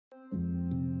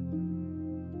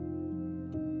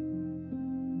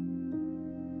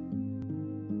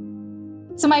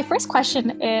So my first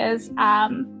question is,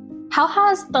 how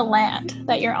has the land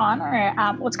that you're on, or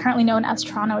what's currently known as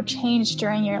Toronto, changed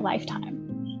during your lifetime?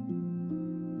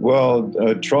 Well,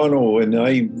 Toronto,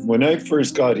 when I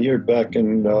first got here back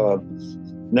in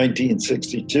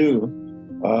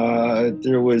 1962,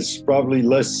 there was probably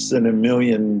less than 1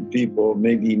 million people,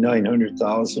 maybe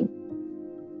 900,000.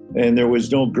 And there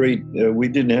was no we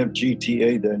didn't have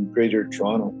GTA then, Greater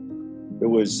Toronto. It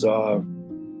was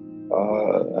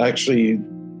actually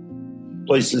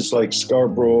places like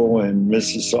Scarborough and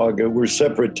Mississauga were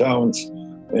separate towns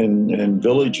and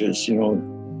villages,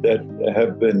 that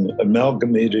have been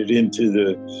amalgamated into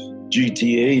the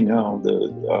GTA now.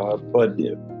 But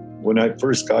when I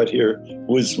first got here, it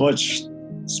was much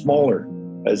smaller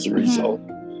as a result.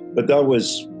 But that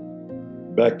was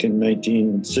back in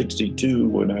 1962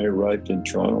 when I arrived in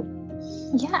Toronto.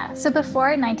 Yeah. So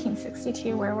before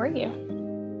 1962, where were you?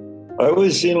 I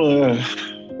was in a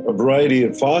variety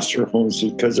of foster homes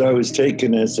because I was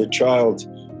taken as a child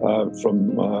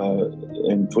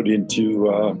and put into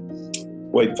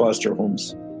white foster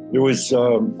homes. There was a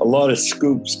lot of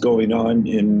scoops going on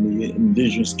in the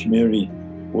Indigenous community,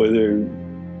 whether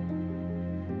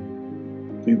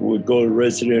people would go to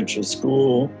residential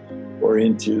school or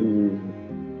into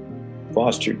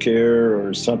foster care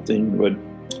or something, but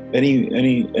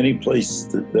any place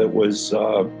that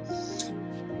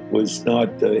was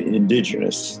not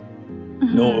Indigenous,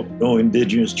 no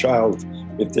Indigenous child,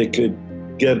 if they could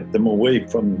get them away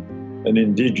from an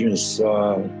Indigenous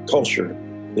culture,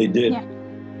 they did. Yeah.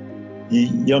 The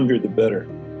younger, the better.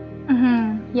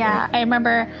 Yeah, I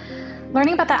remember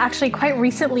learning about that actually quite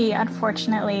recently,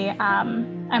 unfortunately.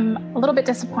 I'm a little bit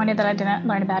disappointed that I didn't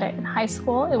learn about it in high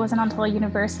school. It wasn't until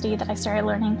university that I started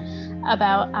learning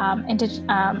about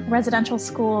residential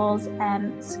schools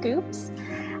and scoops.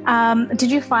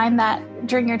 Did you find that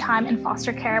during your time in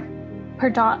foster care,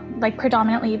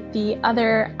 predominantly the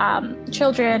other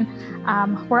children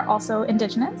were also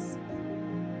Indigenous?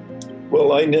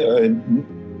 Well, I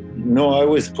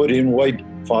was put in white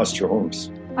foster homes.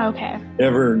 Okay.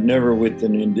 Never with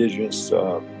an Indigenous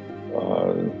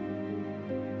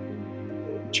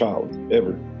child,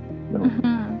 ever. No.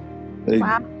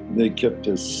 They kept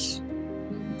us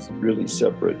really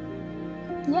separate.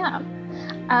 Yeah.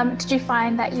 Did you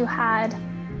find that you had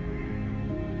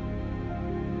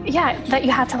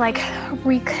to like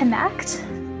reconnect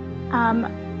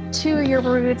to your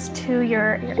roots, to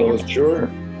your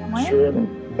Sure,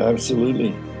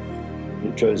 absolutely.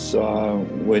 Because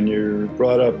when you're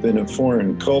brought up in a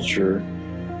foreign culture,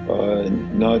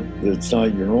 that's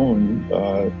not your own,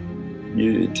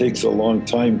 it takes a long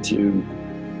time to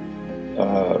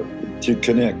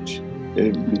connect,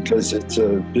 because it's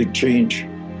a big change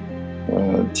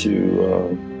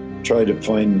to try to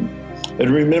find.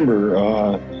 And remember,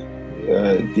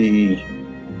 the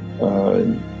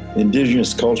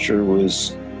Indigenous culture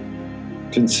was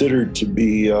considered to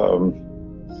be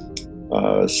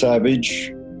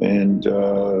savage and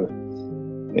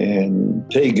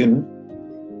pagan,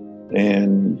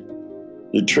 and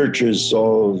the churches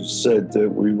all said that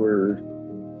we were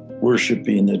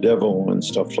worshiping the devil and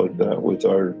stuff like that with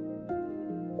our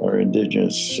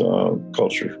Indigenous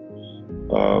culture.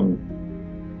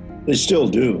 They still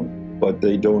do, but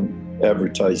they don't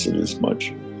advertise it as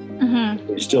much.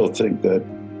 They still think that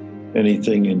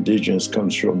anything Indigenous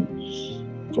comes from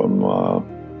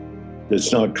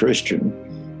that's not Christian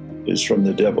is from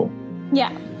the devil.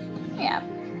 Yeah.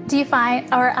 Do you find,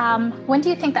 or when do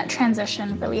you think that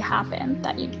transition really happened,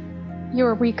 that you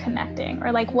were reconnecting,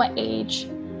 or like what age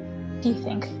do you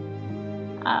think?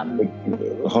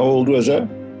 How old was I?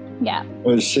 Yeah. I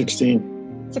was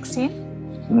 16. 16?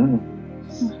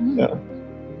 Yeah.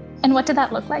 And what did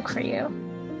that look like for you?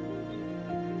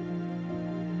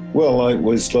 Well, it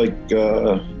was like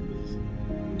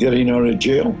getting out of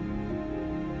jail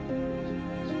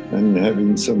and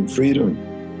having some freedom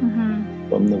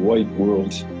from the white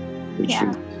world, which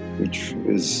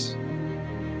is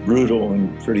brutal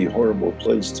and pretty horrible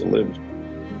place to live.